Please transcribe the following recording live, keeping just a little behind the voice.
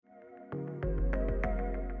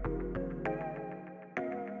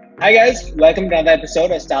Hi guys, welcome to another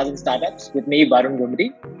episode of Stars and Startups with me, Varun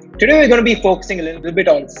Gumri. Today we're going to be focusing a little bit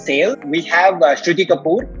on sales. We have Shruti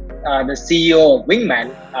Kapoor, the CEO of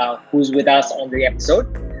Wingman, who's with us on the episode.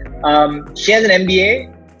 She has an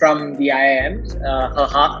MBA from the IIMs.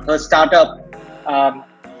 Her startup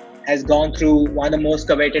has gone through one of the most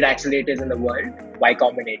coveted accelerators in the world, Y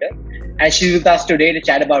Combinator. And she's with us today to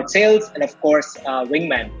chat about sales and, of course,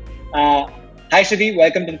 Wingman. Hi Shruti,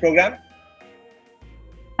 welcome to the program.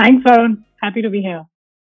 Thanks, Varun. Happy to be here.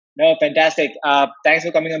 No, fantastic. Thanks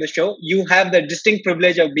for coming on the show. You have the distinct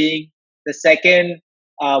privilege of being the second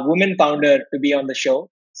woman founder to be on the show.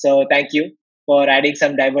 So thank you for adding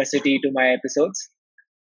some diversity to my episodes.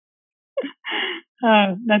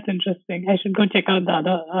 That's interesting. I should go check out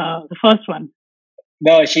the first one.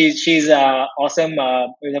 No, she's awesome.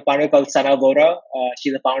 There's a founder called Sana Vora.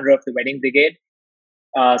 She's the founder of the Wedding Brigade.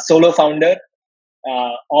 Solo founder.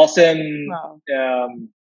 Awesome. Wow.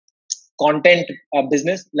 Content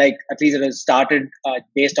business, like at least it was started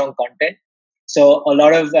based on content. So a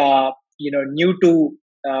lot of new to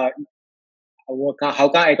I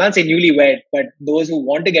can't say newlywed, but those who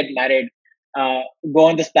want to get married go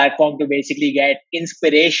on this platform to basically get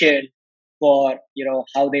inspiration for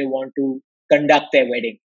how they want to conduct their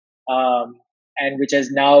wedding, and which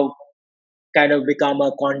has now kind of become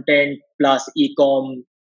a content plus e-com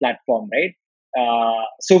platform, right?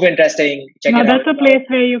 Super interesting. Check Now it that's out. a place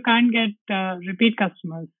where you can't get repeat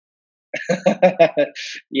customers.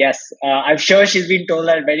 Yes, I'm sure she's been told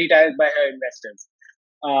that many times by her investors,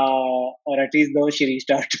 or at least those she reached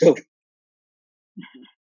out to.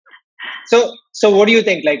 So what do you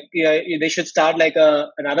think? Like, they should start like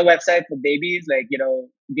another website for babies, like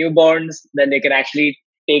newborns. Then they can actually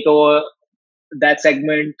take over that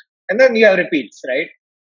segment, and then you have repeats, right?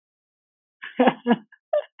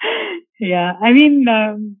 Yeah, I mean,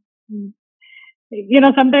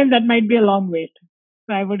 sometimes that might be a long wait,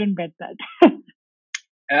 so I wouldn't bet that.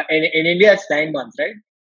 In India, it's 9 months, right?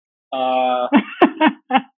 Uh,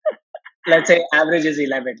 let's say average is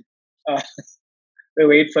 11. Uh, they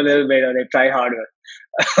wait for a little bit, or they try harder.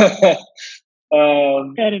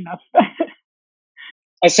 Fair enough.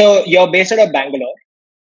 So you're based out of Bangalore,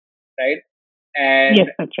 right? And Yes,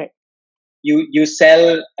 that's right. you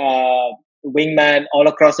sell Wingman all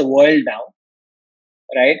across the world now,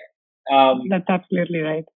 right? That's absolutely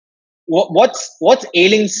right. What's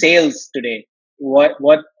ailing sales today?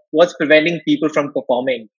 What's preventing people from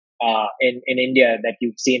performing in India that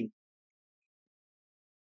you've seen?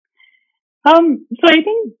 So I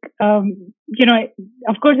think,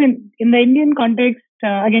 of course, in the Indian context,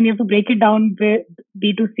 again, you have to break it down with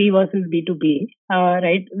B2C versus B2B,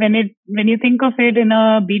 right? When you think of it in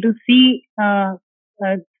a B2C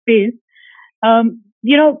space,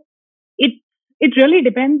 it it really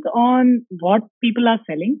depends on what people are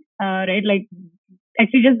selling, right? Like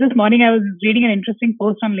actually, just this morning, I was reading an interesting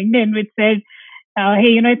post on LinkedIn which said,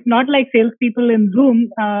 hey, it's not like salespeople in Zoom,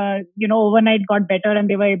 overnight got better and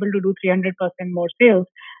they were able to do 300% more sales,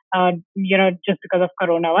 just because of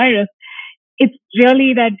coronavirus. It's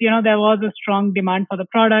really that, there was a strong demand for the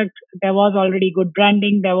product. There was already good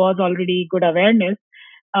branding. There was already good awareness.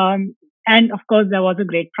 And of course, there was a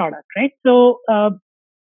great product, right? So,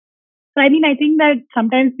 I mean, I think that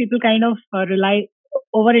sometimes people kind of rely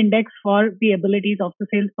over index for the abilities of the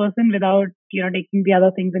salesperson without, taking the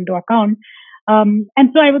other things into account. And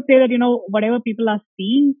so I would say that, whatever people are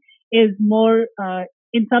seeing is more,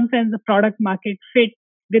 in some sense, the product market fit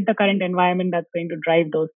with the current environment that's going to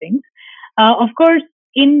drive those things. Of course,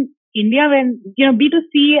 in India, when,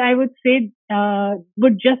 B2C, I would say,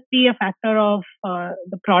 would just be a factor of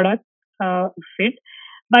the product fit.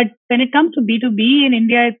 But when it comes to B2B in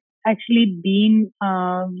India, it's actually been,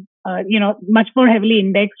 much more heavily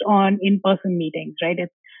indexed on in-person meetings, right?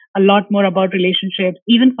 It's a lot more about relationships,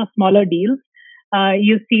 even for smaller deals.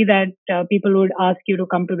 You see that people would ask you to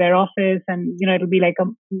come to their office, and it'll be like a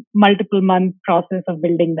multiple month process of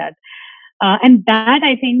building that, and that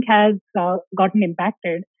I think has gotten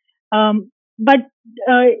impacted. But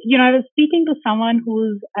I was speaking to someone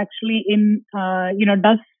who's actually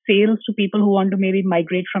does sales to people who want to maybe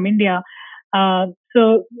migrate from India.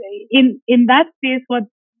 So in that space, what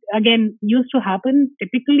again used to happen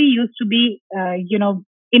typically used to be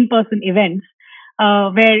in-person events,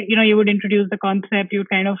 where you would introduce the concept, you would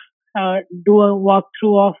kind of do a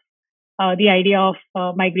walkthrough of the idea of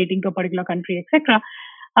migrating to a particular country, etc.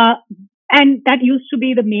 Uh, and that used to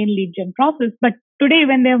be the main lead gen process. But today,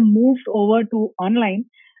 when they've moved over to online,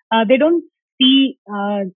 they don't see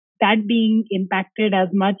that being impacted as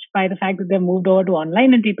much by the fact that they've moved over to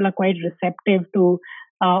online, and people are quite receptive to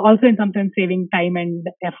also in some sense saving time and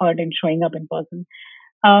effort in showing up in person.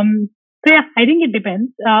 So yeah, I think it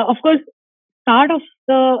depends. Of course, start of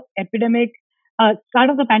the epidemic, start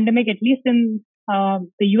of the pandemic, at least in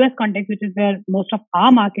the US context, which is where most of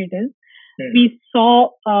our market is, we saw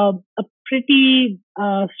a pretty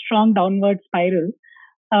strong downward spiral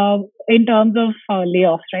in terms of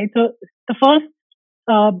layoffs, right? So the first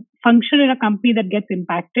uh, function in a company that gets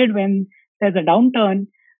impacted when there's a downturn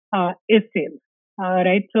is sales,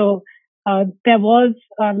 right? So there was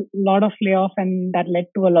a lot of layoff, and that led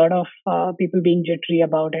to a lot of people being jittery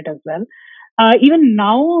about it as well. Even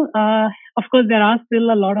now, of course, there are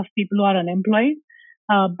still a lot of people who are unemployed,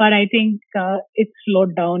 but I think it's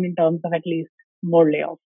slowed down in terms of at least more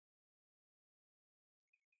layoffs.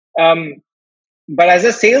 Um, but as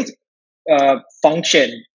a sales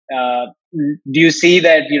function, uh, do you see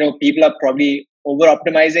that people are probably over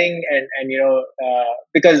optimizing and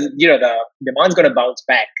because the demand's going to bounce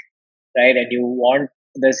back, right? And you want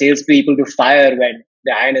the salespeople to fire when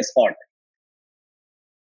the iron is hot.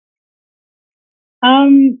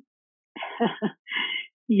 Um,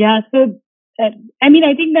 yeah. So, I mean,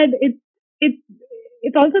 I think that it's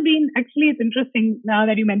it's also been actually it's interesting now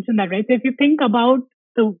that you mentioned that, right? So if you think about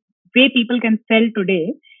the way people can sell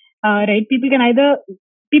today, right? People can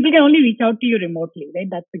only reach out to you remotely, right?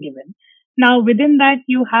 That's a given. Now within that,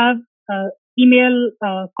 you have email,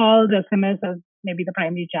 calls, SMS as maybe the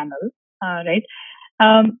primary channels, right?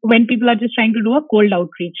 When people are just trying to do a cold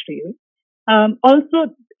outreach to you.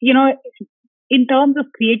 Also, you know, in terms of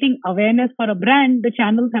creating awareness for a brand, the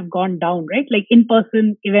channels have gone down, right? Like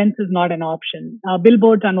in-person events is not an option.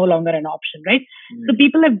 Billboards are no longer an option, right? So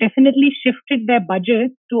people have definitely shifted their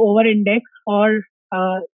budget to over-index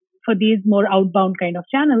uh, for these more outbound kind of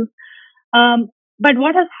channels. Um, but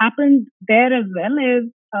what has happened there as well is,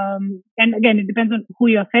 and again, it depends on who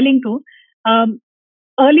you're selling to. Um,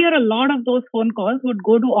 Earlier, a lot of those phone calls would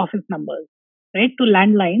go to office numbers, right, to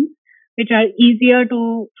landlines, which are easier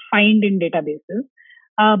to find in databases.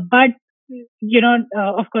 But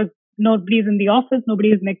of course, nobody's in the office, nobody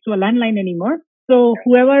is next to a landline anymore. So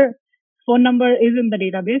whoever phone number is in the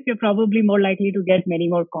database, you're probably more likely to get many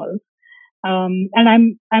more calls.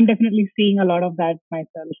 And I'm definitely seeing a lot of that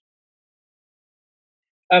myself.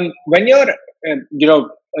 When you're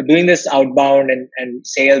doing this outbound and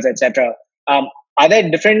sales, etc., um, are there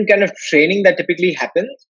different kind of training that typically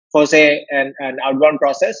happens for say an outbound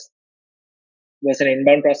process versus an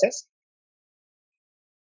inbound process?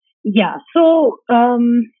 Yeah. So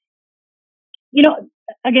you know,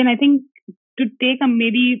 again, I think to take a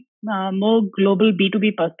maybe more global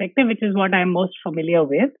B2B perspective, which is what I'm most familiar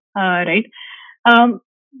with, right? Um,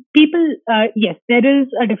 People, yes, there is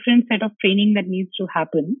a different set of training that needs to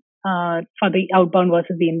happen for the outbound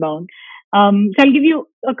versus the inbound. So I'll give you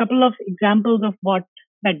a couple of examples of what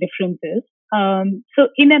that difference is. So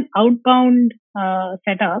in an outbound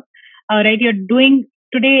setup, right, you're doing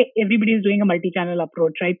today, everybody is doing a multi-channel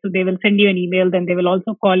approach, right? So they will send you an email, then they will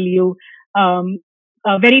also call you. Um,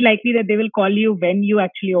 Very likely that they will call you when you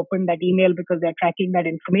actually open that email because they're tracking that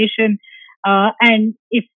information. And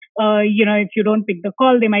if you don't pick the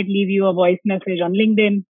call, they might leave you a voice message on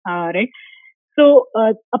LinkedIn, right? So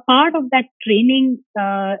a part of that training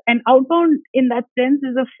and outbound in that sense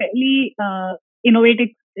is a fairly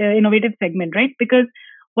innovative segment, right? Because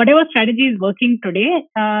whatever strategy is working today,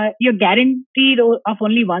 you're guaranteed of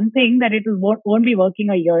only one thing, that won't be working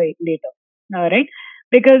a year later, right?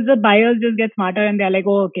 Because the buyers just get smarter and they're like,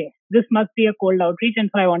 oh, okay, this must be a cold outreach, and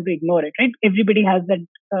so I want to ignore it, right? Everybody has that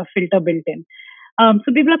filter built in.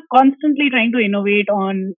 So people are constantly trying to innovate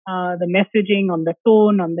on the messaging, on the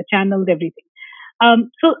tone, on the channels, everything.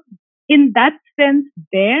 So in that sense,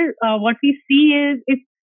 what we see is,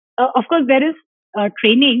 of course, there is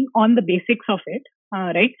training on the basics of it,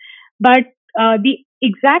 right? But the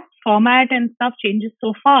exact format and stuff changes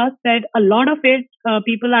so fast that a lot of it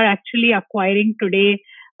people are actually acquiring today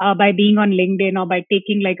by being on LinkedIn or by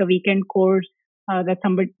taking like a weekend course that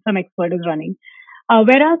some expert is running.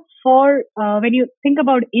 Whereas for when you think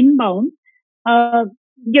about inbound, uh,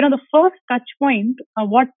 the first touch point,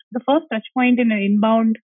 what the first touch point in an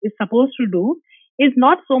inbound is supposed to do is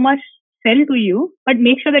not so much sell to you, but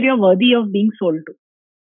make sure that you're worthy of being sold to.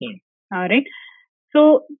 All right.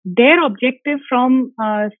 So their objective from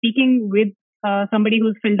speaking with somebody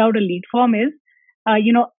who's filled out a lead form is, are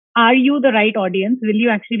you the right audience? Will you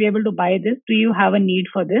actually be able to buy this? Do you have a need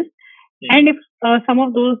for this? And if some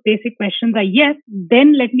of those basic questions are yes,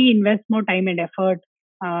 then let me invest more time and effort,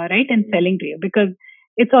 right, in selling to you, because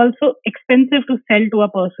it's also expensive to sell to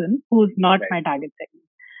a person who's not my target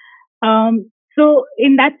segment. So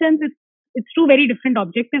in that sense, it's two very different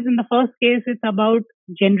objectives. In the first case, it's about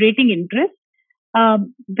generating interest,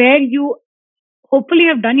 where you hopefully you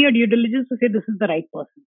have done your due diligence to say this is the right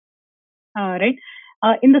person, right?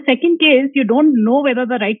 In the second case, you don't know whether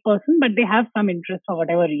the right person, but they have some interest for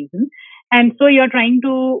whatever reason, and so you're trying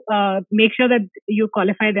to make sure that you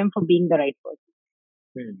qualify them for being the right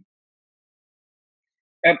person.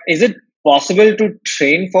 Hmm. Is it possible to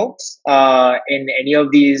train folks in any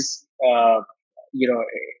of these,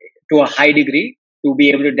 to a high degree to be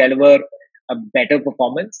able to deliver a better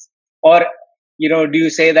performance? Or, do you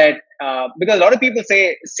say that, because a lot of people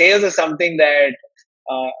say sales is something that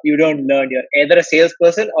you don't learn. You're either a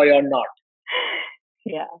salesperson or you're not.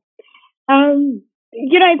 Yeah.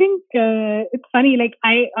 I think it's funny. Like,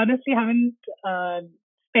 I honestly haven't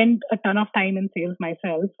spent a ton of time in sales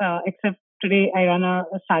myself, except today I run a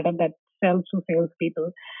startup that sells to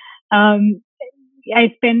salespeople. Um,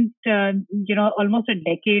 I spent, almost a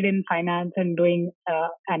decade in finance and doing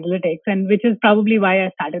analytics, and which is probably why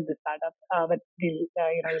I started this startup. But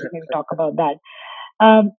we'll talk about that.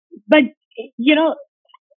 Um, but you know,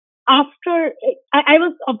 after I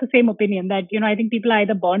was of the same opinion that I think people are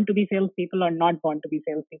either born to be salespeople or not born to be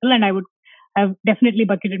salespeople, and I would have definitely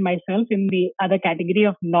bucketed myself in the other category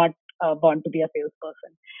of not born to be a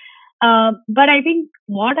salesperson. But I think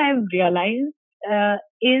what I've realized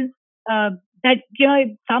is that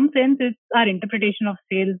in some sense it's our interpretation of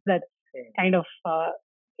sales that kind of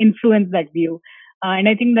influence that view, and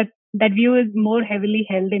I think that that view is more heavily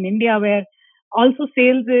held in India, where also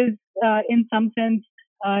sales is in some sense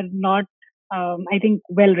not, I think,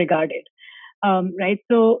 well regarded. Right.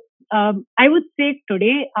 So I would say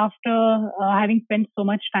today, after having spent so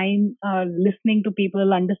much time listening to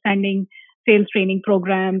people, understanding sales training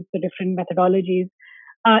programs, the different methodologies,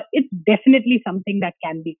 it's definitely something that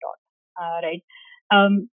can be taught. Right.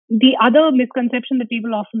 The other misconception that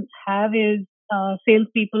people often have is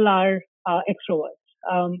salespeople are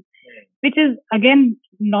extroverts, which is again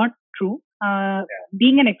not true.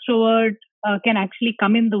 Being an extrovert can actually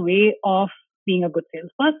come in the way of being a good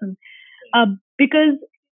salesperson. Because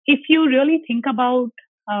if you really think about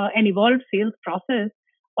an evolved sales process,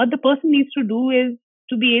 what the person needs to do is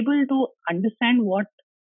to be able to understand what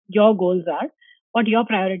your goals are, what your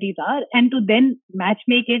priorities are, and to then match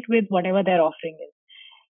make it with whatever their offering is.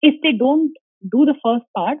 If they don't do the first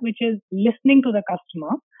part, which is listening to the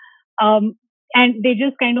customer, and they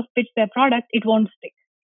just kind of pitch their product, it won't stick,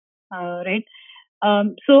 right?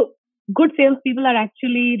 So good salespeople are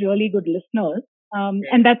actually really good listeners,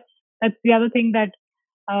 and that's the other thing that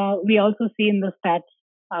we also see in the stats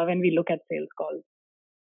when we look at sales calls.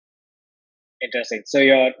 Interesting. So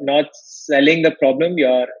you're not selling the problem;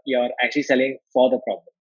 you're actually selling for the problem,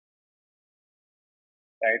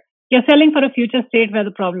 right? You're selling for a future state where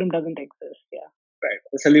the problem doesn't exist. Yeah. Right.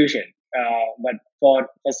 The solution, but for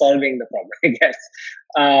solving the problem, I guess.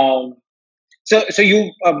 Um, so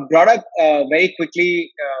you brought up very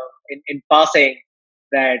quickly in passing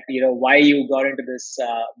that why you got into this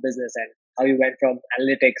business and how you went from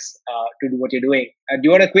analytics to do what you're doing. Do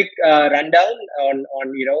you want a quick rundown on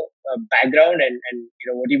background and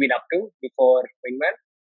what you've been up to before Wingman?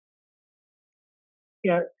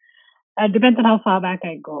 Yeah. Depends on how far back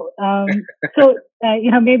I go. So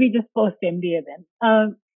maybe just post MBA then.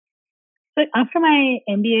 So after my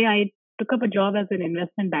MBA, I took up a job as an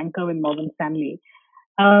investment banker with Morgan Stanley,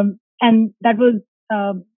 and that was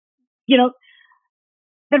you know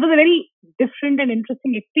that was a very different and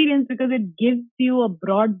interesting experience because it gives you a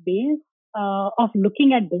broad base of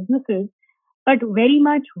looking at businesses, but very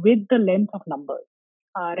much with the lens of numbers.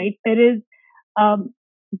 Right? Um,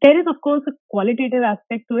 there is of course a qualitative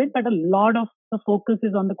aspect to it, but a lot of the focus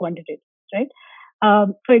is on the quantitative. Right?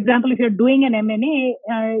 For example, if you're doing an M&A,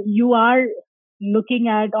 you are looking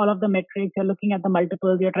at all of the metrics, you're looking at the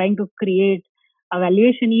multiples, you're trying to create a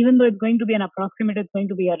valuation, even though it's going to be an approximate, it's going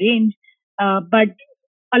to be a range. But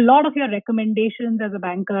a lot of your recommendations as a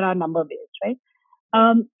banker are number based, right?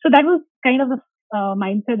 So that was kind of the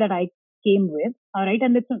mindset that I came with, all right,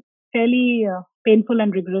 and it's a fairly painful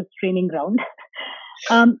and rigorous training ground.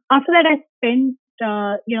 After that, I spent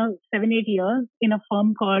 7-8 years in a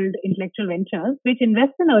firm called Intellectual Ventures, which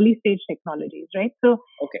invests in early stage technologies, right? So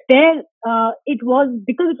there, it was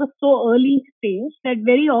because it was so early stage that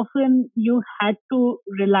very often you had to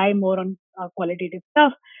rely more on qualitative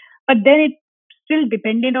stuff, but then it still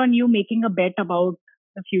depended on you making a bet about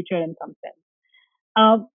the future in some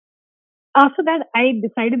sense. After that, I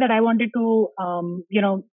decided that I wanted to,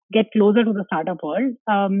 get closer to the startup world.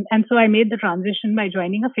 And so I made the transition by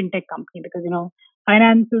joining a fintech company because,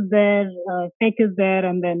 finance is there, tech is there,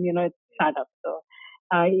 and then, it's startup. So,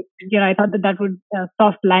 I thought that would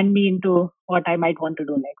soft land me into what I might want to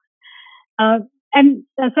do next.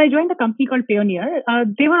 So I joined a company called Payoneer.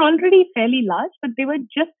 They were already fairly large, but they were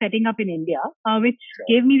just setting up in India, which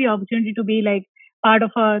gave me the opportunity to be like part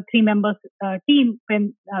of a 3 member team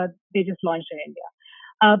when they just launched in India.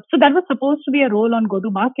 So that was supposed to be a role on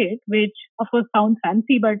go-to-market, which of course sounds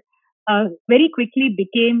fancy, but very quickly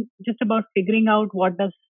became just about figuring out what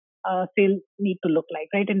does sales need to look like,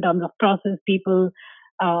 right? In terms of process, people,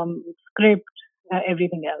 script,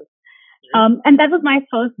 everything else. And that was my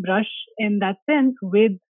first brush in that sense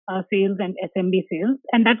with sales and SMB sales,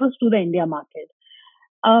 and that was to the India market.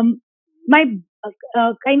 Um, my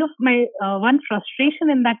kind of my one frustration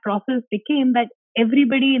in that process became that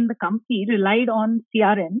everybody in the company relied on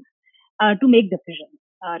CRMs to make decisions,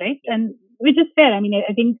 right? And which is fair. I mean,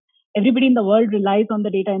 I think everybody in the world relies on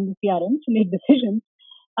the data in the CRM to make decisions.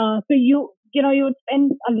 So you would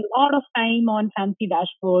spend a lot of time on fancy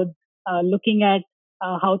dashboards, looking at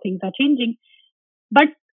how things are changing. But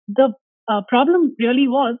the problem really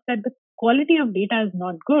was that the quality of data is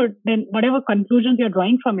not good. Then whatever conclusions you're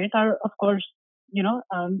drawing from it are, of course,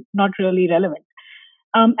 not really relevant.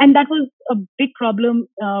 And that was a big problem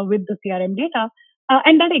with the CRM data.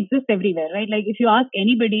 And that exists everywhere, right? Like if you ask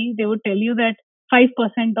anybody, they would tell you that 5%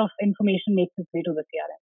 of information makes its way to the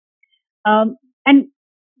CRM. And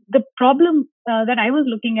the problem that I was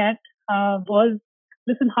looking at was,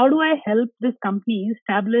 listen, how do I help this company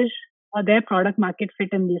establish their product market fit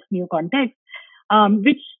in this new context,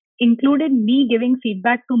 which included me giving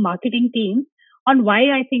feedback to marketing teams on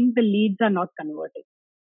why I think the leads are not converting,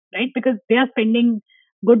 right? Because they are spending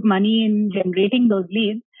good money in generating those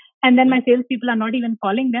leads. And then my salespeople are not even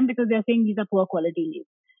calling them because they're saying these are poor quality leads.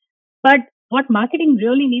 But what marketing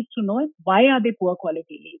really needs to know is why are they poor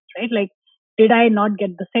quality leads, right? Like, did I not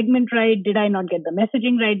get the segment right? Did I not get the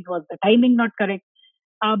messaging right? Was the timing not correct?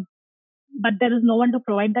 But there is no one to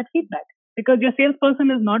provide that feedback because your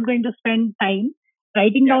salesperson is not going to spend time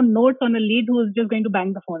writing down notes on a lead who is just going to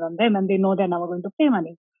bang the phone on them and they know they're never going to pay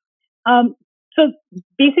money. So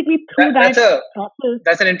basically through that's process.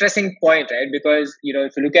 That's an interesting point, right? Because,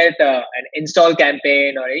 if you look at an install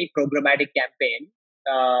campaign or any programmatic campaign,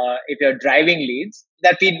 if you're driving leads,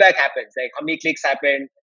 that feedback happens. Like how many clicks happened,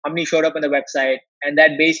 how many showed up on the website, and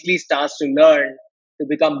that basically starts to learn to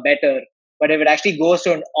become better. But if it actually goes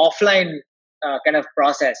to an offline kind of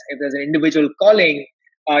process, if there's an individual calling,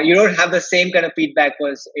 you don't have the same kind of feedback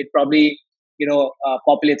because it probably,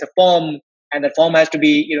 populates a form, and the form has to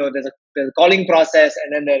be, there's a calling process,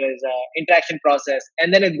 and then there is a interaction process,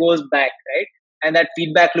 and then it goes back, right? And that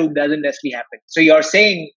feedback loop doesn't necessarily happen. So you're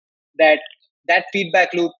saying that that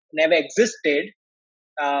feedback loop never existed,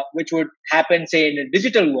 which would happen, say, in a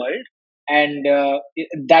digital world, and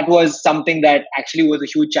that was something that actually was a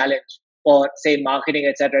huge challenge for, say, marketing,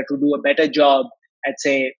 etc., to do a better job at,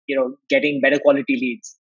 say, getting better quality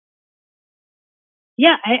leads.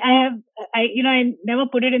 Yeah, I never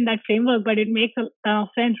put it in that framework, but it makes a ton of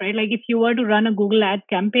sense, right? Like if you were to run a Google ad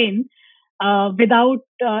campaign without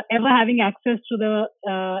ever having access to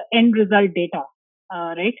the end result data,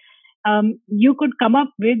 right? You could come up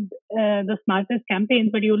with the smartest campaigns,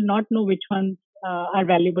 but you will not know which ones are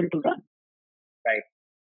valuable to run. Right.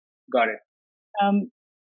 Got it.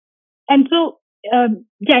 And so,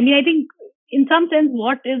 yeah, I mean, I think in some sense,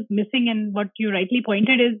 what is missing and what you rightly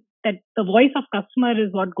pointed is that the voice of customer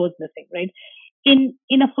is what goes missing, right?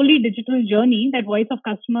 In a fully digital journey, that voice of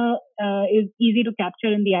customer is easy to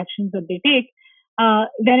capture in the actions that they take.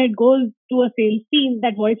 Then it goes to a sales team.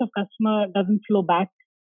 That voice of customer doesn't flow back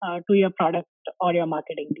to your product or your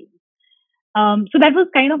marketing team. So that was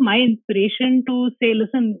kind of my inspiration to say,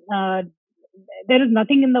 listen, there is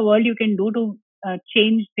nothing in the world you can do to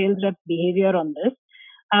change sales reps' behavior on this.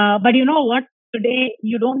 But you know what? Today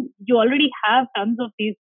you already have tons of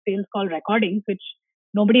these sales call recordings, which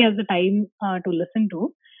nobody has the time to listen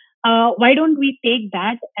to. Why don't we take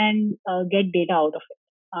that and get data out of it?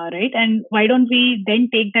 Right? And why don't we then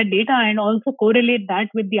take that data and also correlate that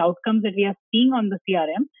with the outcomes that we are seeing on the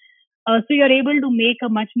CRM? So you're able to make a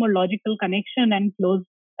much more logical connection and close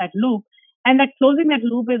that loop. And that closing that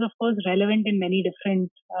loop is, of course, relevant in many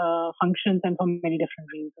different functions and for many different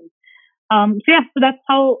reasons. So that's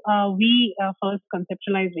how we first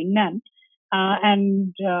conceptualized Wingman.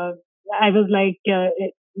 And I was like,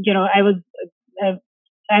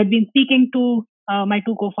 I've been speaking to my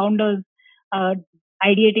two co-founders,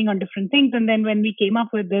 ideating on different things. And then when we came up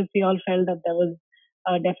with this, we all felt that there was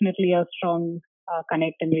definitely a strong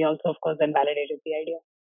connect. And we also, of course, then validated the idea.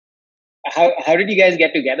 How did you guys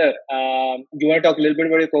get together? Do you want to talk a little bit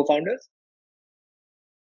about your co-founders?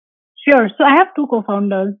 Sure. So I have two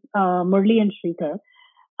co-founders, Murli and Shrika.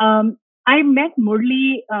 I met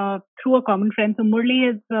Murli through a common friend. So Murli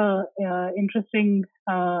is interesting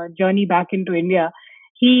journey back into India.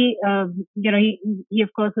 He, he of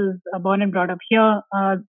course is born and brought up here.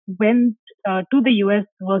 Went to the US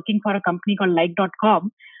working for a company called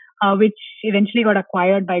Like.com, which eventually got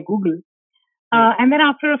acquired by Google. And then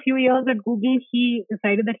after a few years at Google, he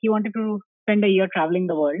decided that he wanted to spend a year traveling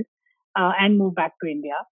the world and move back to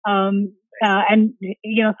India. And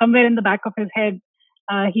somewhere in the back of his head,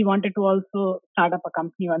 he wanted to also start up a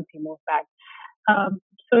company once he moved back.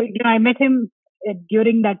 So I met him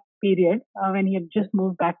during that period when he had just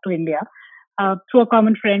moved back to India through a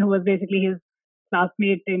common friend who was basically his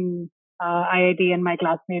classmate in IIT and my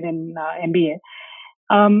classmate in MBA.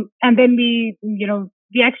 And then we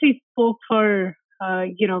actually spoke for,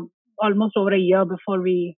 almost over a year before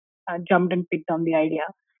we jumped and picked on the idea.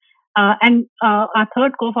 And our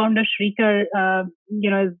third co-founder, Shrikar,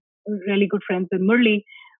 is really good friends with Murli.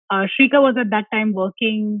 Shrikar was at that time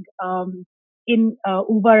working in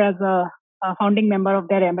Uber as a founding member of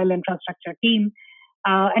their ML infrastructure team.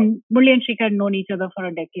 And Murli and Shrikar had known each other for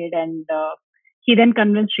a decade. And he then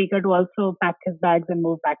convinced Shrikar to also pack his bags and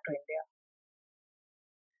move back to India.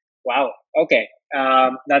 Wow. Okay.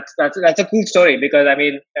 That's a cool story because I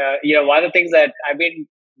mean, one of the things that I've been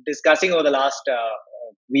discussing over the last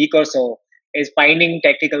week or so is finding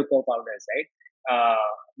technical co-founders, right?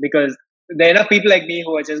 Because there are enough people like me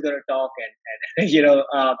who are just going to talk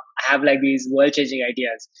and have like these world-changing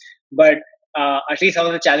ideas. But at least some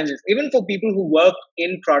of the challenges, even for people who work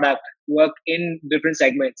in product, work in different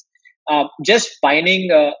segments, just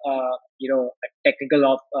finding a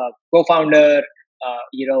technical co-founder,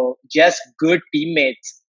 just good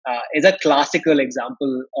teammates is a classical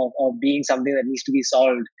example of being something that needs to be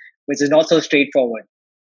solved, which is not so straightforward.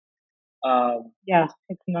 Yeah,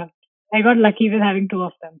 it's not. I got lucky with having two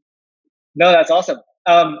of them. No, that's awesome.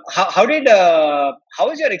 How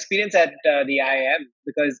was your experience at the IIM?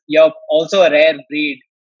 Because you're also a rare breed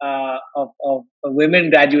of women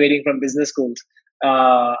graduating from business schools.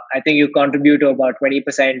 I think you contribute to about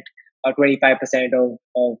 20% or 25% of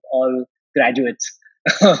all graduates.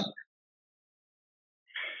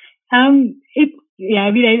 I mean,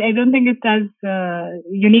 I don't think it's as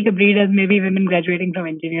unique a breed as maybe women graduating from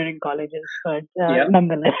engineering colleges, but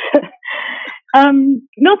nonetheless.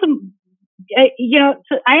 No, so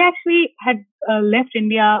I actually had left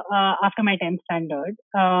India after my 10th standard.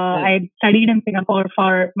 I had studied in Singapore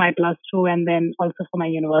for my plus two and then also for my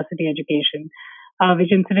university education,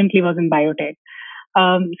 which incidentally was in biotech.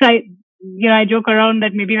 So I joke around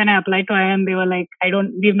that maybe when I applied to IIM, they were like,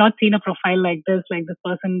 we've not seen a profile like this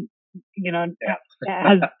person,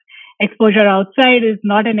 has exposure outside, is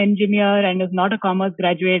not an engineer and is not a commerce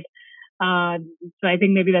graduate. So I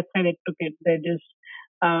think maybe that's why they took it. They just,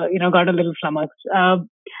 got a little flummoxed.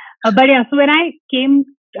 But yeah, so when I joined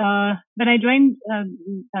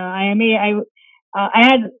IMA, I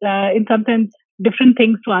had, in some sense, different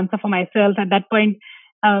things to answer for myself. At that point,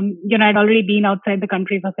 I'd already been outside the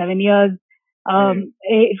country for 7 years.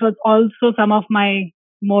 It was also some of my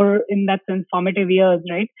more, in that sense, formative years,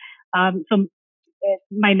 right? So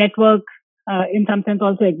my network, in some sense,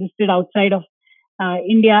 also existed outside of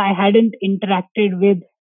India. I hadn't interacted with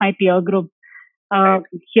my peer group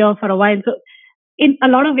here for a while. So in a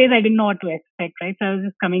lot of ways, I didn't know what to expect, right? So I was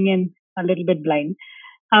just coming in a little bit blind.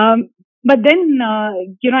 But then,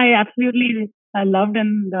 I absolutely loved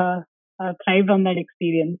and thrived on that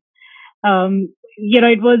experience.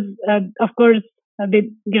 It was, of course,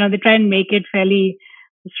 they try and make it fairly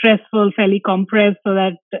stressful, fairly compressed, so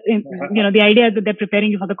that the idea is that they're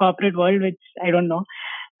preparing you for the corporate world, which I don't know.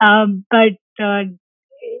 But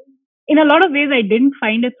in a lot of ways, I didn't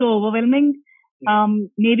find it so overwhelming.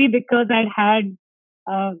 Maybe because I'd had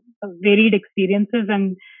varied experiences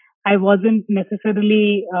and I wasn't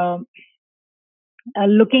necessarily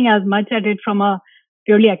looking as much at it from a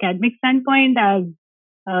purely academic standpoint as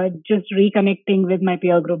just reconnecting with my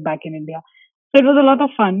peer group back in India. So it was a lot of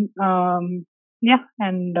fun.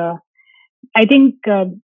 And I think,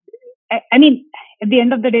 I mean, at the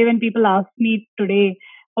end of the day, when people ask me today,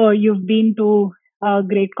 oh, you've been to a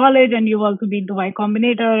great college and you've also been to Y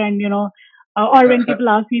Combinator, and, or when people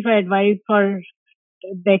ask me for advice for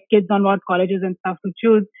their kids on what colleges and stuff to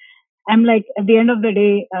choose, I'm like, at the end of the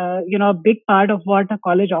day, a big part of what a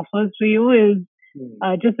college offers to you is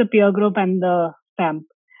just the peer group and the stamp.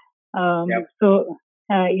 So,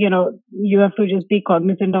 you have to just be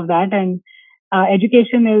cognizant of that. And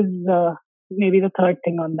education is maybe the third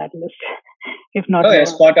thing on that list, if not. Oh, yeah,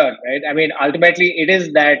 spot on, right? I mean, ultimately, it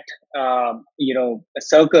is that, a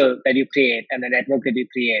circle that you create and the network that you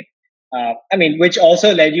create. Which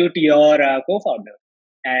also led you to your co-founder.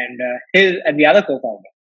 and Hill and the other co-founder,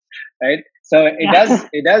 right? So Yeah.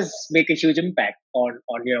 it does make a huge impact on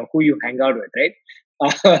who you hang out with, right?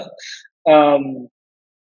 um,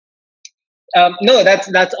 no,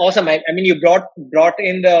 that's awesome. I mean, you brought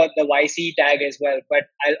in the YC tag as well, but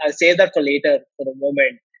I'll save that for later for the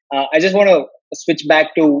moment. I just want to switch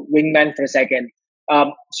back to Wingman for a second.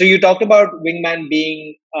 So you talked about Wingman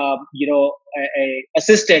being, a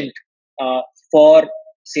assistant uh, for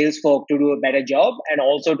sales folk to do a better job, and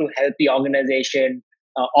also to help the organization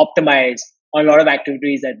optimize on a lot of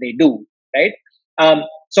activities that they do, right?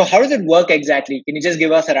 So how does it work exactly? Can you just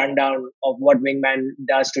give us a rundown of what Wingman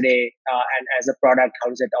does today, and as a product, how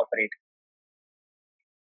does it operate?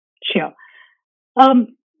 Sure.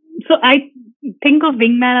 Um, so I think of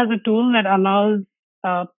Wingman as a tool that allows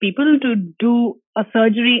people to do a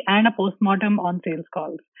surgery and a postmortem on sales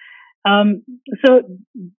calls. Um, so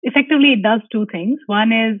effectively, it does two things.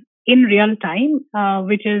 One is in real time,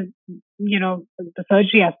 which is the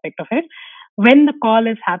surgery aspect of it. When the call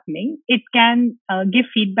is happening, it can give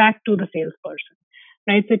feedback to the salesperson,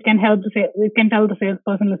 right? So it can it can tell the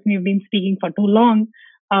salesperson, listen, you've been speaking for too long.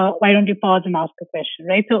 Why don't you pause and ask a question,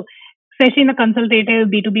 right? So especially in a consultative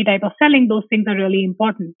B2B type of selling, those things are really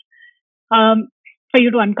important. Um, for you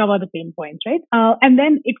to uncover the pain points, right? And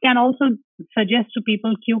then it can also suggest to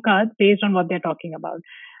people cue cards based on what they're talking about.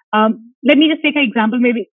 Let me just take an example,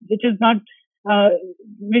 maybe uh,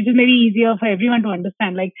 which is maybe easier for everyone to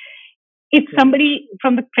understand. Like if somebody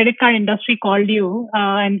from the credit card industry called you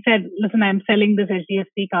and said, "Listen, I'm selling this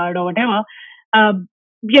HDFC card or whatever," uh,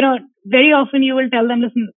 very often you will tell them,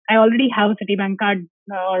 "Listen, I already have a Citibank card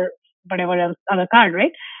or whatever else other card,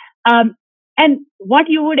 right?" Um, and what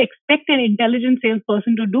you would expect an intelligent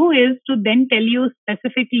salesperson to do is to then tell you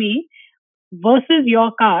specifically versus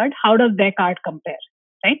your card, how does their card compare,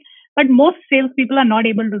 right? But most salespeople are not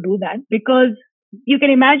able to do that because you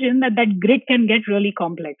can imagine that that grid can get really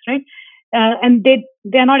complex, right? And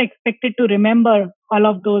they are not expected to remember all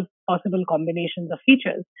of those possible combinations of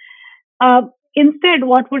features. Uh, Instead,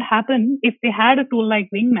 what would happen if they had a tool like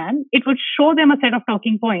Wingman? It would show them a set of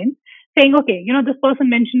talking points saying, okay, this person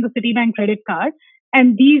mentioned the Citibank credit card,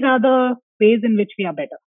 and these are the ways in which we are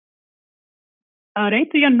better. Right?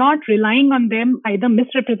 So you're not relying on them either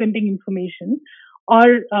misrepresenting information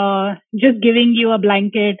or just giving you a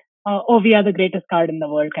blanket, oh, we are the greatest card in the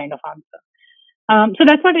world kind of answer. So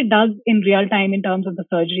that's what it does in real time in terms of the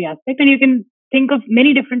surgery aspect. And you can think of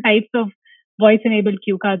many different types of voice enabled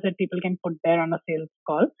cue cards that people can put there on a sales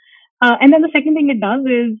call. And then the second thing it does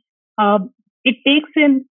is it takes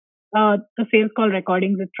in the sales call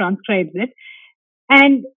recordings, it transcribes it,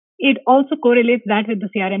 and it also correlates that with the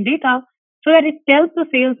CRM data so that it tells the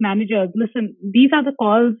sales managers, listen, these are the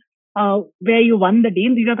calls where you won the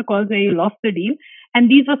deal, these are the calls where you lost the deal, and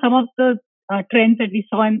these are some of the trends that we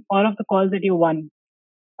saw in all of the calls that you won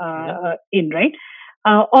in, right?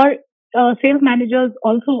 Or sales managers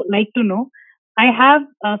also like to know, I have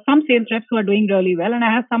some sales reps who are doing really well, and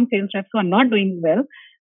I have some sales reps who are not doing well.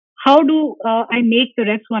 How do I make the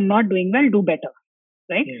reps who are not doing well do better,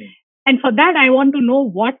 right? And for that, I want to know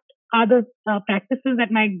what are the practices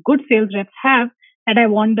that my good sales reps have that I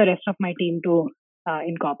want the rest of my team to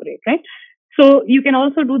incorporate, right? So you can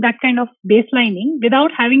also do that kind of baselining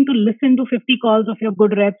without having to listen to 50 calls of your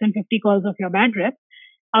good reps and 50 calls of your bad reps,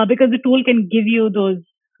 because the tool can give you those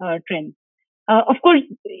trends. Of course,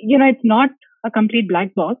 it's not a complete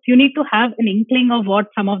black box. You need to have an inkling of what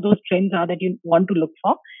some of those trends are that you want to look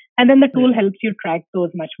for, and then the tool helps you track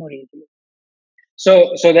those much more easily.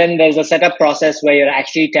 So then there's a setup process where you're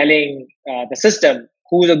actually telling the system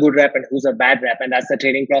who's a good rep and who's a bad rep, and that's the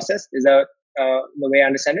training process. Is that the way I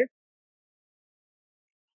understand it?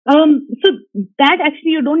 So that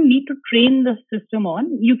actually you don't need to train the system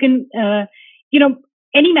on. You can,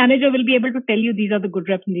 any manager will be able to tell you these are the good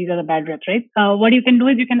reps and these are the bad reps, right? What you can do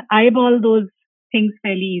is you can eyeball those things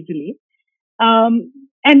fairly easily.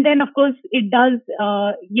 And then, of course, it does,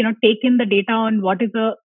 take in the data on what is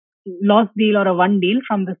a lost deal or a won deal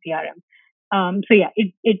from the CRM. So yeah,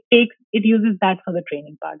 it uses that for the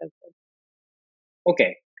training part as well.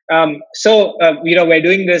 Okay. So we're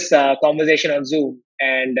doing this conversation on Zoom,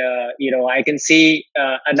 and I can see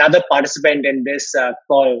another participant in this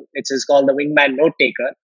call. It is called the Wingman Note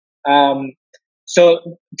Taker. Um, so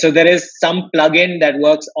there is some plugin that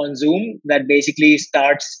works on Zoom that basically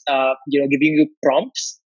starts giving you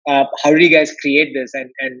prompts. How did you guys create this,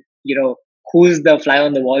 and who's the fly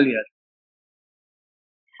on the wall here?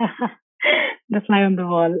 The fly on the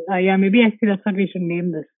wall. Yeah, maybe actually that's what we should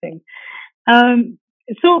name this thing.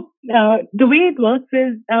 So the way it works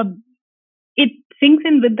is it syncs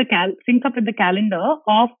up with the calendar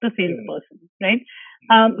of the salesperson, right?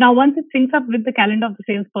 Now, once it syncs up with the calendar of the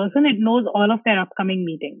salesperson, it knows all of their upcoming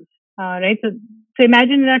meetings, right? So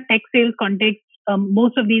imagine in a tech sales context,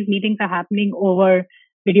 most of these meetings are happening over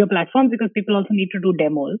video platforms because people also need to do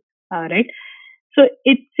demos, right? So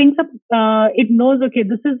it syncs up, it knows, okay,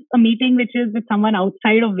 this is a meeting which is with someone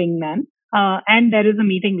outside of Wingman, and there is a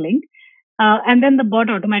meeting link. And then the bot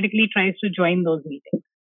automatically tries to join those meetings.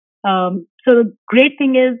 So the great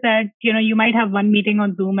thing is that, you might have one meeting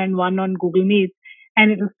on Zoom and one on Google Meet,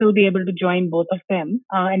 and it will still be able to join both of them,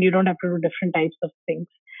 and you don't have to do different types of things.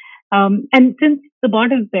 And since the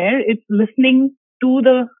bot is there, it's listening to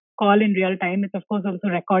the call in real time. It's of course also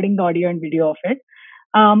recording the audio and video of it.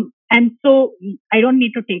 And so I don't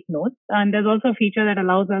need to take notes. And there's also a feature that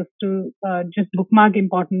allows us to just bookmark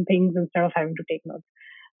important things instead of having to take notes.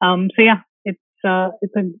 So yeah, it's a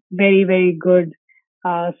very, very good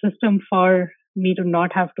system for me to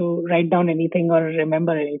not have to write down anything or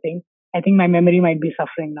remember anything. I think my memory might be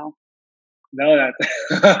suffering now. No,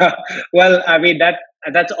 that well, I mean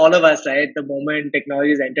that's all of us, right? The moment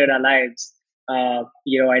technology has entered our lives,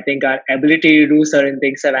 I think our ability to do certain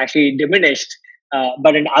things have actually diminished,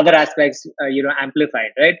 but in other aspects,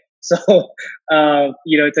 amplified, right? So,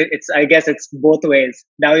 it's I guess it's both ways.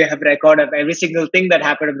 Now you have record of every single thing that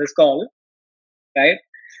happened in this call, right?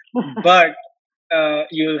 But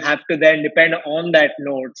you'll have to then depend on that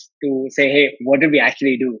notes to say, hey, what did we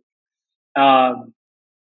actually do?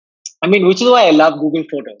 I mean, which is why I love Google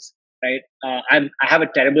Photos, right? I have a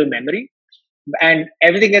terrible memory, and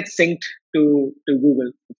everything gets synced to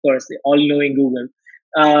Google, of course, the all-knowing Google.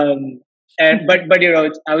 But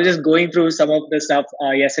I was just going through some of the stuff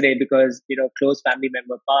yesterday because close family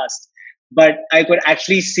member passed, but I could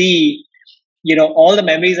actually see all the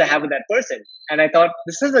memories I have with that person, and I thought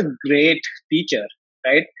this is a great feature,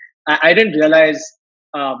 right? I didn't realize,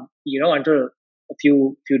 until a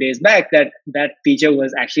few days back that feature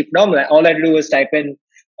was actually phenomenal. All I had to do was type in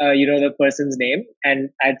the person's name, and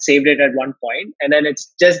I'd saved it at one point, and then it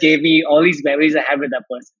just gave me all these memories I have with that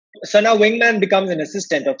person. So now Wingman becomes an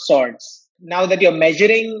assistant of sorts. Now that you're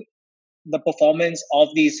measuring the performance of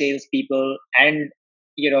these salespeople and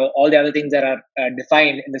all the other things that are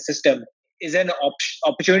defined in the system, is there an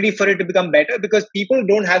opportunity for it to become better because people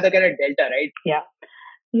don't have that kind of delta, right? Yeah.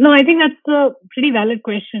 No, I think that's a pretty valid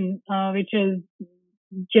question, which is,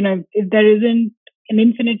 if there isn't an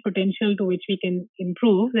infinite potential to which we can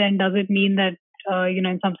improve, then does it mean that,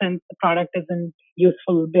 in some sense, the product isn't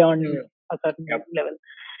useful beyond a certain level?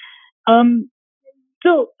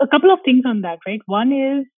 So a couple of things on that, right? One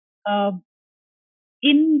is,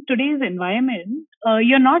 in today's environment,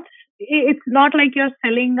 it's not like you're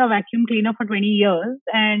selling a vacuum cleaner for 20 years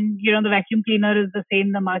and, the vacuum cleaner is the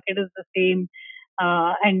same, the market is the same,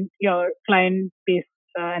 and your client base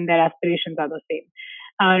and their aspirations are the same.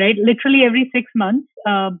 Right? Literally every 6 months,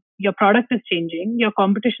 your product is changing, your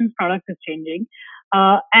competition's product is changing,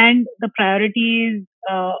 and the priorities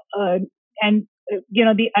and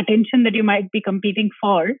the attention that you might be competing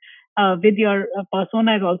for with your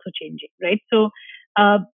persona is also changing, right? So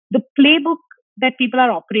the playbook that people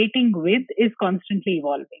are operating with is constantly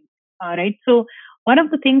evolving, right? So one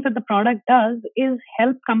of the things that the product does is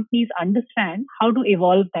help companies understand how to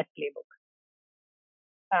evolve that playbook,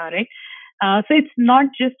 right? So it's not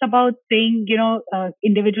just about saying,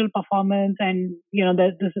 individual performance and,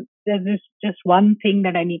 there's just one thing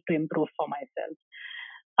that I need to improve for myself.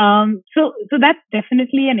 So that's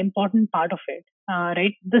definitely an important part of it,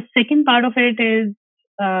 right? The second part of it is,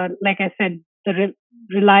 like I said, the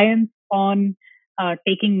reliance on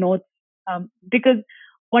taking notes, because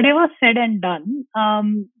whatever said and done,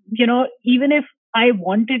 even if I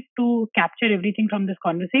wanted to capture everything from this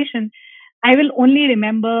conversation, I will only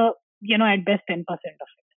remember, at best 10% of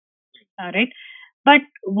it, right? But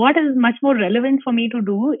what is much more relevant for me to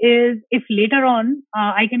do is if later on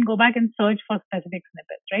I can go back and search for specific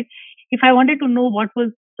snippets, right? If I wanted to know what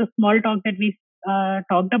was the small talk that we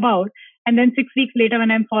talked about, and then 6 weeks later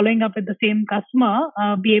when I'm following up with the same customer,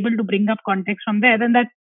 be able to bring up context from there, then that's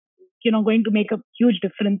going to make a huge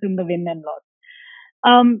difference in the win and loss.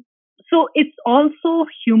 So it's also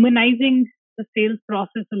humanizing the sales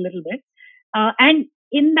process a little bit, and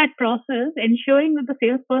in that process, ensuring that the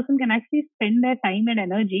salesperson can actually spend their time and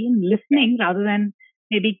energy in listening rather than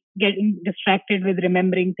maybe getting distracted with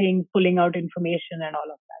remembering things, pulling out information, and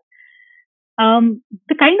all of that.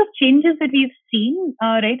 The kind of changes that we've seen,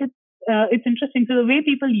 right? It's interesting. So the way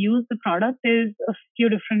people use the product is a few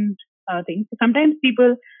different things. Sometimes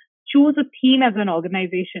people choose a theme as an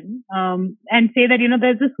organization and say that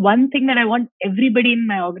there's this one thing that I want everybody in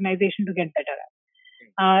my organization to get better at.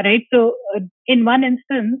 Right. So in one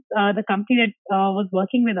instance, the company that was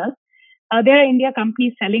working with us, they're an India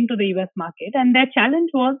company selling to the US market, and their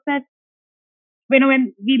challenge was that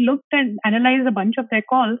when we looked and analyzed a bunch of their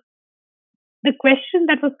calls, the question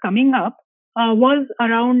that was coming up was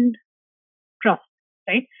around trust,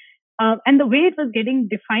 right? And the way it was getting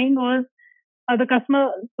defined was the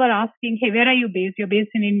customers were asking, "Hey, where are you based? You're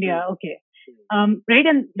based in India, okay?" Right,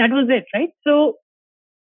 and that was it, right? So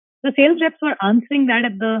the sales reps were answering that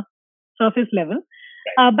at the surface level,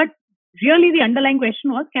 but really the underlying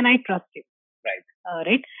question was, "Can I trust you?"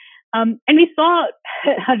 Right. And we saw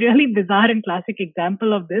a really bizarre and classic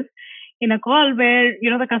example of this in a call where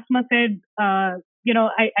the customer said,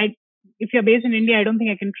 I if you're based in India, I don't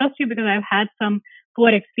think I can trust you because I've had some poor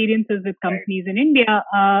experiences with companies in India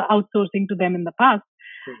outsourcing to them in the past.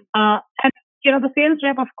 And the sales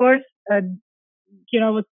rep, of course,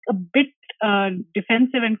 was a bit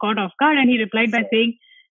defensive and caught off guard, and he replied by saying,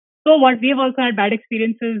 "So what? We have also had bad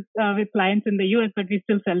experiences with clients in the US, but we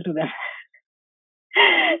still sell to them."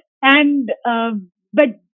 And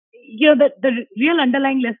but the real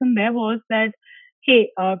underlying lesson there was that,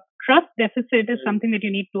 hey, trust deficit is something that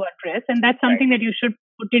you need to address, and that's something that you should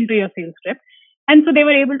put into your sales script. And so they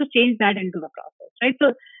were able to change that into the process, right?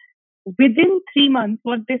 So within 3 months,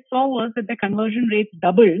 what they saw was that the conversion rates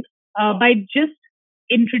doubled by just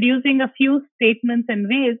introducing a few statements and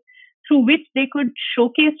ways through which they could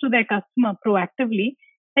showcase to their customer proactively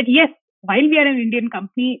that, yes, while we are an Indian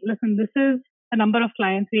company, listen, this is the number of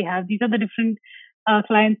clients we have. These are the different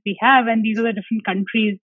clients we have, and these are the different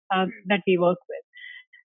countries that we work with.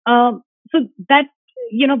 So that,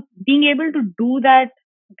 being able to do that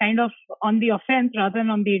kind of on the offense rather than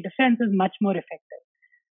on the defense is much more effective.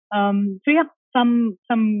 So yeah, some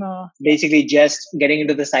basically just getting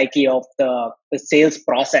into the psyche of the sales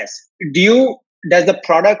process. Does the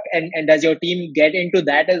product and does your team get into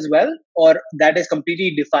that as well, or that is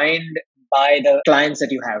completely defined by the clients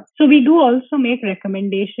that you have? So we do also make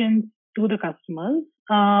recommendations to the customers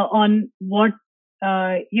on what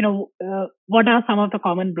what are some of the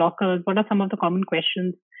common blockers, what are some of the common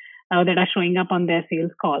questions that are showing up on their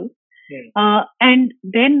sales calls. And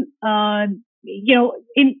then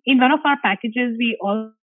in one of our packages, we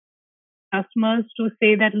all customers to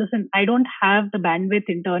say that, listen, I don't have the bandwidth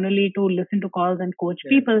internally to listen to calls and coach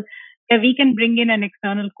people. We can bring in an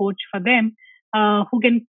external coach for them who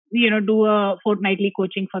can do a fortnightly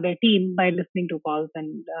coaching for their team by listening to calls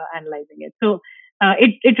and analyzing it. So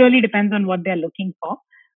it really depends on what they're looking for.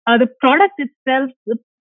 The product itself,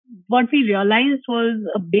 what we realized was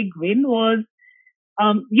a big win was,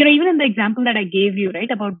 even in the example that I gave you,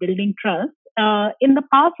 right, about building trust, in the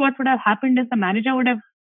past, what would have happened is the manager would have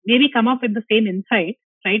maybe come up with the same insight,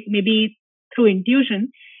 right, maybe through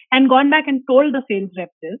intuition, and gone back and told the sales rep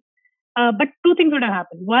this. But two things would have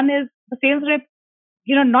happened. One is the sales rep,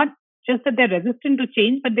 not just that they're resistant to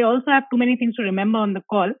change, but they also have too many things to remember on the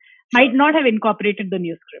call, might not have incorporated the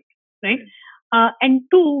new script, right? And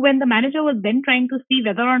two, when the manager was then trying to see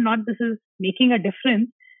whether or not this is making a difference,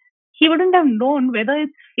 he wouldn't have known whether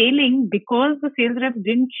it's failing because the sales rep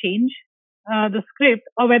didn't change the script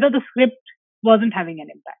or whether the script wasn't having an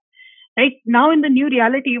impact. Right now, in the new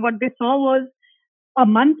reality, what they saw was a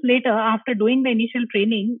month later, after doing the initial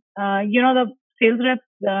training, the sales reps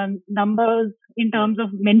numbers in terms of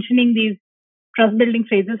mentioning these trust building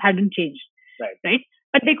phrases hadn't changed. Right,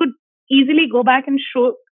 but they could easily go back and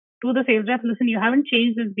show to the sales rep, listen, you haven't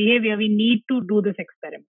changed this behavior. We need to do this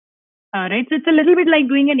experiment. Right, so it's a little bit like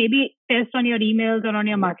doing an A/B test on your emails or on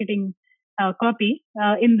your marketing copy.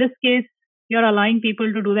 In this case, you're allowing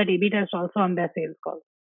people to do that A/B test also on their sales calls.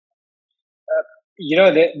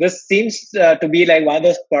 This seems to be like one of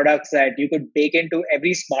those products that you could bake into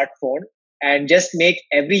every smartphone and just make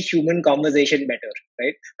every human conversation better,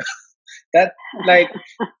 right? That, like,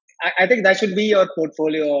 I think that should be your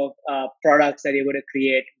portfolio of products that you're going to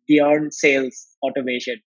create beyond sales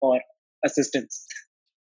automation or assistance.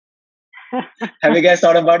 Have you guys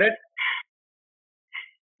thought about it?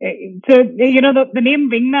 So, the name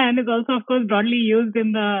Wingman is also, of course, broadly used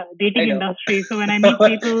in the dating industry. So when I meet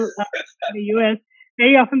people in the US,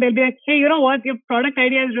 very often they'll be like, hey, you know what? Your product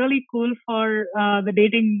idea is really cool for the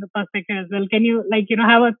dating perspective as well. Can you,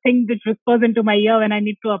 have a thing which whispers into my ear when I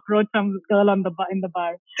need to approach some girl in the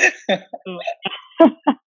bar? So,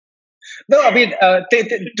 no, I mean, to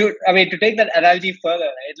take that analogy further,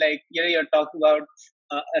 right? Like, you're talking about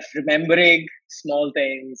remembering small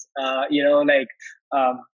things,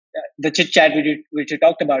 the chit chat which you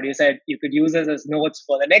talked about. You said you could use this as notes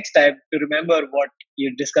for the next time to remember what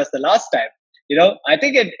you discussed the last time. I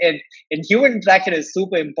think in human interaction is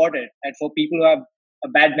super important, and for people who have a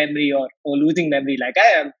bad memory or losing memory like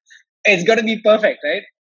I am, it's going to be perfect, right?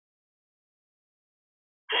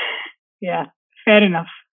 Yeah, fair enough.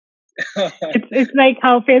 It's like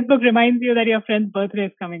how Facebook reminds you that your friend's birthday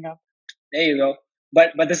is coming up. There you go.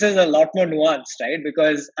 But this is a lot more nuanced, right?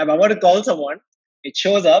 Because if I want to call someone, it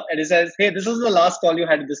shows up and it says, "Hey, this is the last call you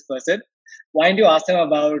had with this person. Why don't you ask them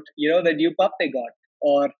about the new pup they got,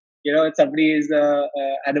 or it's somebody's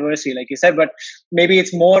anniversary, like you said." But maybe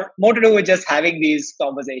it's more to do with just having these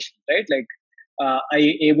conversations, right? Like, are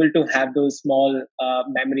you able to have those small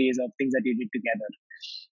memories of things that you did together?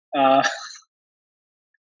 Uh,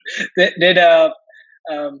 did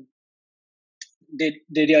um,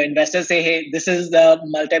 did your investors say, "Hey, this is the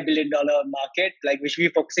multi-billion-dollar market, like we should be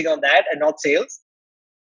focusing on that and not sales"?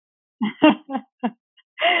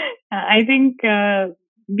 I think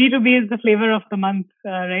B2B is the flavor of the month,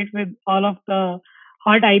 right? With all of the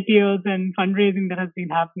hot IPOs and fundraising that has been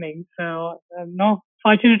happening. So, no,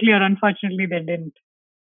 fortunately or unfortunately, they didn't.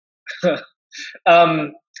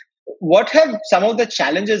 um, what have some of the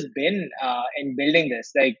challenges been in building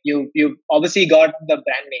this? Like you obviously got the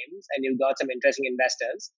brand names and you got some interesting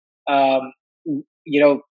investors. Um,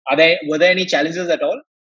 were there any challenges at all?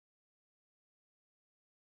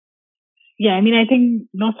 Yeah, I mean, I think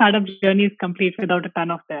no startup journey is complete without a ton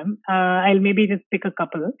of them. I'll maybe just pick a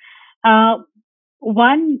couple. Uh,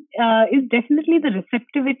 One is definitely the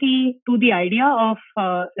receptivity to the idea of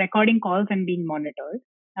recording calls and being monitored,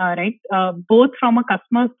 right? Both from a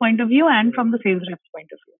customer's point of view and from the sales rep's point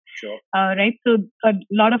of view. Sure. Right. So a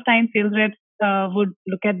lot of times sales reps would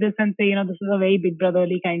look at this and say, this is a very big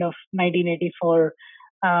brotherly kind of 1984,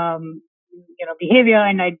 behavior,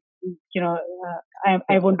 and I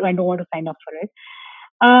don't want to sign up for it.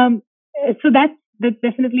 So that's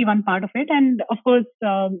definitely one part of it, and of course,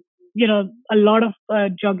 a lot of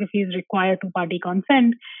geographies require two-party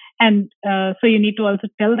consent, and so you need to also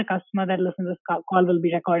tell the customer that, listen, this call will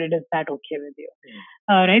be recorded. Is that okay with you?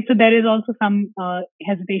 Right. So there is also some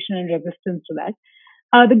hesitation and resistance to that.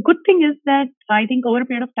 The good thing is that I think over a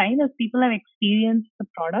period of time, as people have experienced the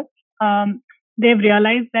product, they've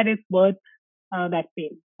realized that it's worth that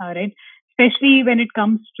pain. Right. Especially when it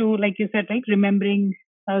comes to, like you said, like remembering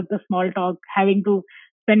the small talk, having to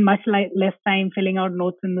spend much less time filling out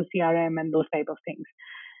notes in the CRM and those type of things.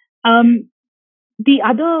 The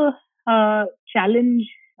other challenge,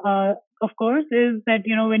 of course, is that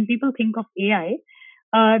when people think of AI,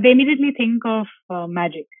 they immediately think of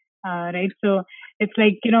magic, right? So it's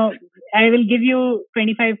like I will give you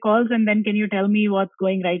 25 calls, and then can you tell me what's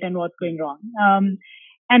going right and what's going wrong?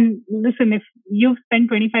 And listen, if you've spent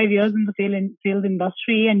 25 years in the sales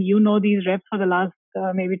industry and you know these reps for the last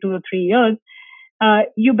maybe 2 or 3 years,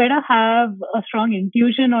 you better have a strong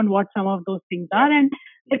intuition on what some of those things are, and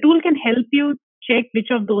the tool can help you check which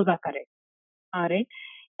of those are correct. All right.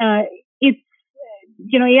 It's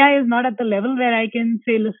AI is not at the level where I can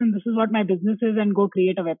say, listen, this is what my business is, and go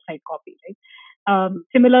create a website copy, right?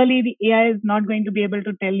 Similarly, the AI is not going to be able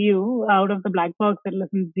to tell you out of the black box that,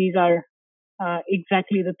 listen, these are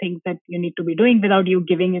exactly the things that you need to be doing without you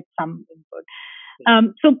giving it some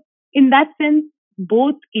input. So in that sense,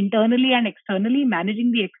 both internally and externally,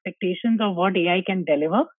 managing the expectations of what AI can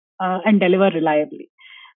deliver and deliver reliably.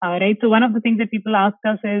 Right. So one of the things that people ask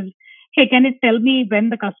us is, hey, can it tell me when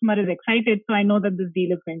the customer is excited so I know that this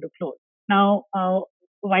deal is going to close? Now,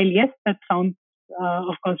 while yes, that sounds,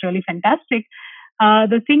 of course, really fantastic.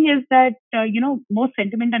 The thing is that, most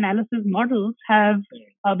sentiment analysis models have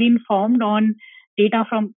been formed on data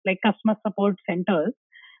from like customer support centers,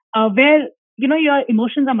 where, your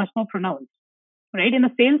emotions are much more pronounced, right? In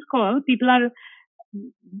a sales call, people are,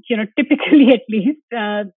 typically at least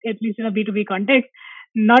in a B2B context,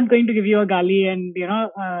 not going to give you a gali and,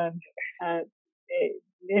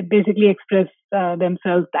 basically express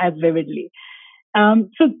themselves as vividly.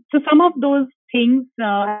 So some of those things,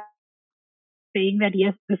 saying that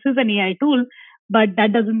yes, this is an AI tool, but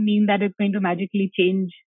that doesn't mean that it's going to magically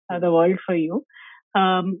change the world for you,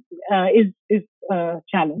 is a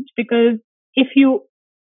challenge, because if you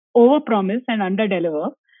overpromise and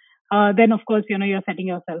underdeliver, then of course you're setting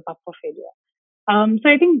yourself up for failure. So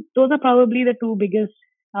I think those are probably the two biggest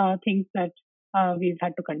things that we've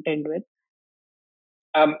had to contend with.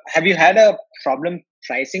 Have you had a problem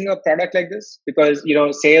pricing a product like this? Because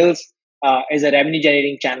sales is a revenue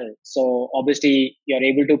generating channel, so obviously you're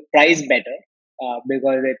able to price better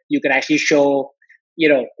because you can actually show,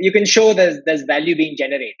 you can show there's value being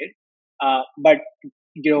generated. But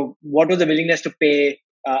what was the willingness to pay?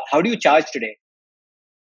 How do you charge today?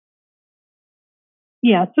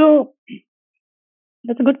 Yeah, so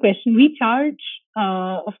that's a good question. We charge,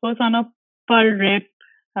 of course, on a per rep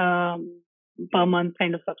per month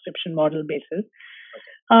kind of subscription model basis.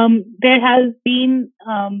 There has been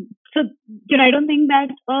so I don't think that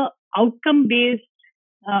outcome based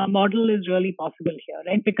model is really possible here,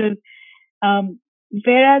 right? Because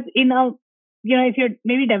whereas in a if you're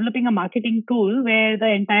maybe developing a marketing tool where the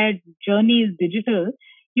entire journey is digital,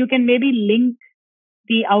 you can maybe link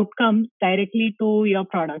the outcomes directly to your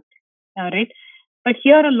product, right? But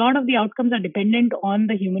here, a lot of the outcomes are dependent on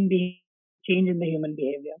the human being change in the human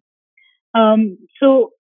behavior.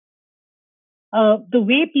 So the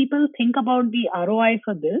way people think about the ROI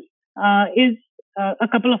for this is a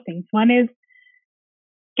couple of things. One is,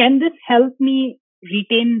 can this help me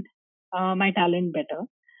retain my talent better,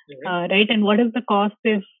 right? And what is the cost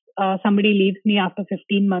if somebody leaves me after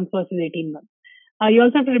 15 months versus 18 months? You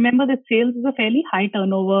also have to remember that sales is a fairly high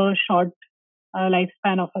turnover, short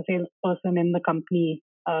lifespan of a salesperson in the company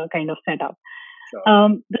kind of setup. Sure.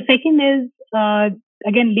 The second is,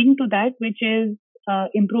 again, linked to that, which is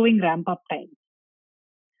improving ramp up time.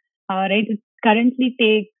 Right? It currently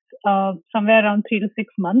takes somewhere around 3 to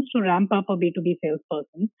 6 months to ramp up a B2B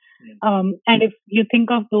salesperson. And if you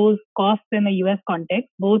think of those costs in a US context,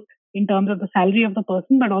 both in terms of the salary of the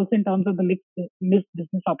person, but also in terms of the missed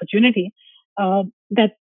business opportunity,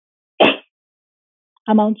 that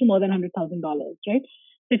amounts to more than $100,000, right?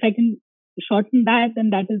 So if I can shorten that, then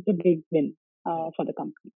that is the big win for the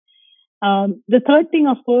company. The third thing,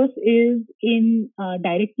 of course, is in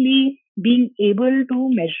directly being able to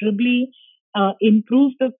measurably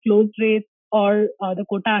improve the close rates or the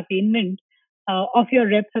quota attainment of your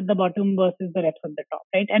reps at the bottom versus the reps at the top,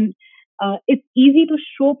 right? And it's easy to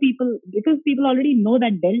show people, because people already know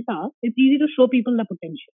that delta, it's easy to show people the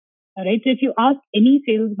potential, right? So if you ask any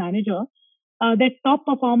sales manager, that top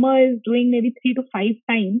performer is doing maybe 3 to 5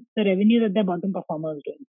 times the revenue that their bottom performer is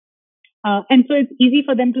doing. And so it's easy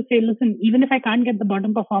for them to say, listen, even if I can't get the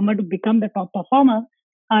bottom performer to become the top performer,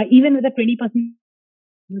 even with a 20%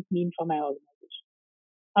 this mean for my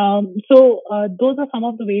organization. So those are some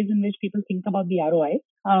of the ways in which people think about the ROI.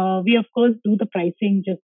 We of course do the pricing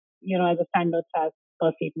just as a standard SaaS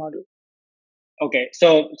per seat model. Okay,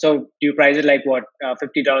 so do you price it like what,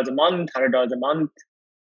 $50 a month, $100 a month,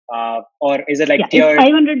 or is it like tiered? It's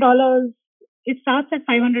 $500. It starts at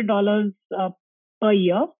 $500 per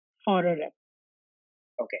year for a rep.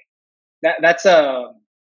 Okay, that's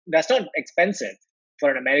not expensive for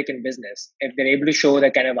an American business if they're able to show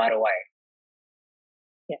that kind of ROI.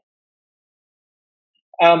 Yeah.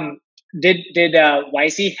 Did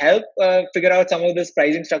YC help figure out some of this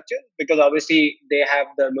pricing structure? Because obviously they have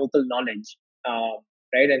the local knowledge,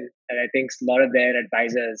 right? And I think a lot of their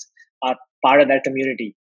advisors are part of that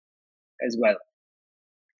community as well.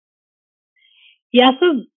 Yeah,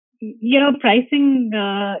 so pricing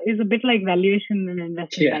is a bit like valuation in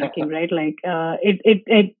investment banking, right? Like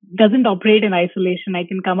it doesn't operate in isolation. I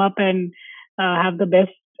can come up and have the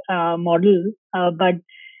best model, but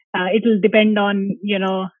it will depend on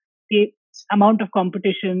the amount of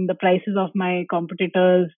competition, the prices of my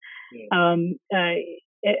competitors,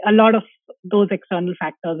 a lot of those external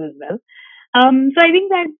factors as well. So I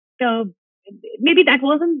think that maybe that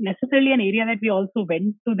wasn't necessarily an area that we also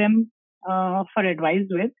went to them for advice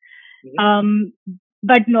with.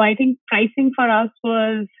 But no, I think pricing for us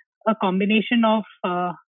was a combination of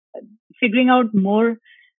figuring out more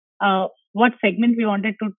what segment we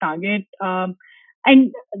wanted to target.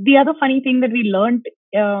 And the other funny thing that we learned,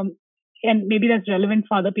 and maybe that's relevant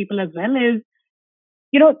for other people as well, is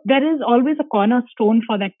there is always a cornerstone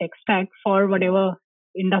for that tech stack for whatever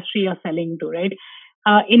industry you're selling to, right?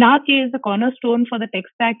 In our case, the cornerstone for the tech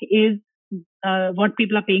stack is what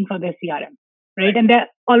people are paying for their CRM, right? And they're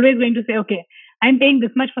always going to say, okay, I'm paying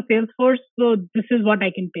this much for Salesforce, so this is what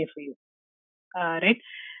I can pay for you, right?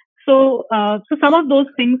 So some of those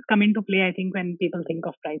things come into play, I think, when people think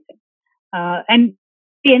of pricing. And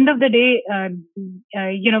at the end of the day,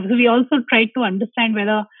 so we also tried to understand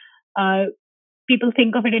whether people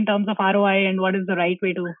think of it in terms of ROI and what is the right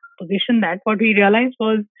way to position that. What we realized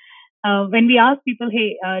was when we asked people,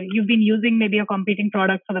 hey, you've been using maybe a competing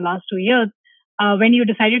product for the last 2 years. When you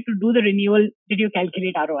decided to do the renewal, did you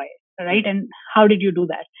calculate ROI, right? And how did you do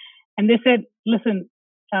that? And they said, listen,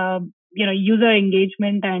 user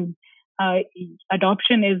engagement and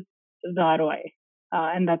adoption is the ROI,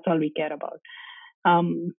 and that's all we care about.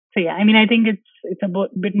 So yeah, I mean, I think it's a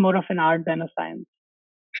bit more of an art than a science.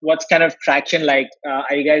 What's kind of traction like?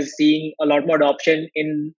 Are you guys seeing a lot more adoption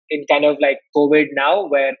in kind of like COVID now,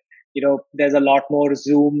 where there's a lot more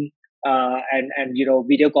Zoom and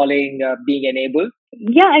video calling being enabled?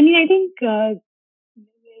 Yeah, I mean, I think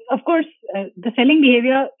of course the selling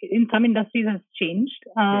behavior in some industries has changed.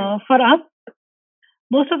 For us,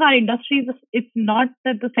 most of our industries, it's not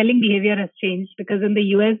that the selling behavior has changed, because in the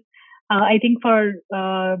US, I think for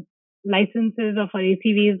licenses or for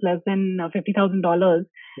ACVs less than $50,000,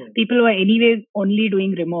 people were anyways only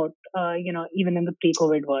doing remote, even in the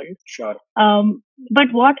pre-COVID world. Sure.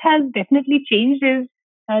 But what has definitely changed is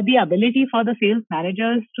the ability for the sales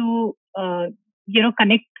managers to,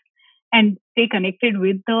 connect and stay connected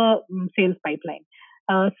with the sales pipeline.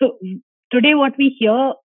 So today, what we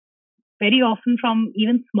hear very often from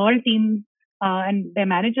even small teams and their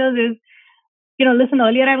managers is, listen,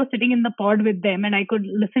 earlier I was sitting in the pod with them and I could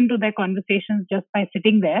listen to their conversations just by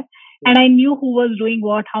sitting there. And I knew who was doing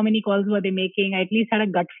what, how many calls were they making. I at least had a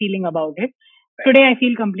gut feeling about it. Today, I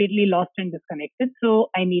feel completely lost and disconnected. So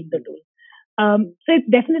I need the tool. So it's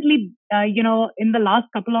definitely, in the last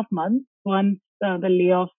couple of months, once the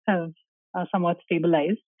layoffs have somewhat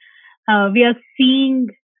stabilized, we are seeing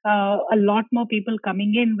a lot more people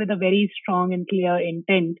coming in with a very strong and clear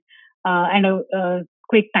intent and a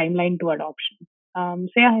quick timeline to adoption. So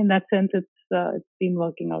yeah, in that sense, it's been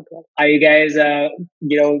working out well. Are you guys,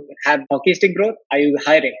 have hockey stick growth? Are you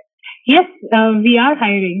hiring? Yes, we are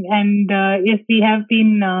hiring, and yes, we have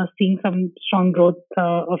been seeing some strong growth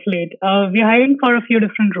of late. We're hiring for a few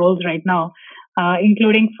different roles right now,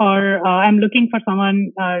 including for I'm looking for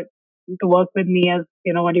someone to work with me as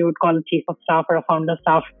what you would call a chief of staff or a founder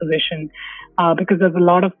staff position, because there's a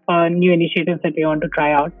lot of new initiatives that we want to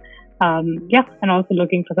try out. And also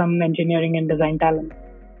looking for some engineering and design talent.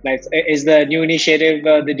 Nice. Is the new initiative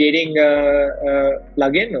the dating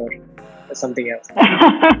plugin or something else?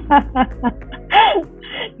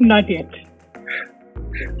 Not yet.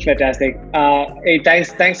 Fantastic. Hey,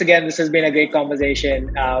 thanks again. This has been a great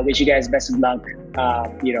conversation. Wish you guys best of luck.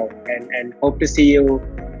 And hope to see you,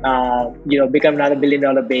 become another $1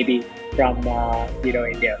 billion baby from,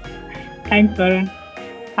 India. Thanks, Varun.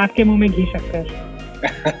 आपके मुंह में घी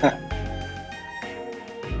शक्कर.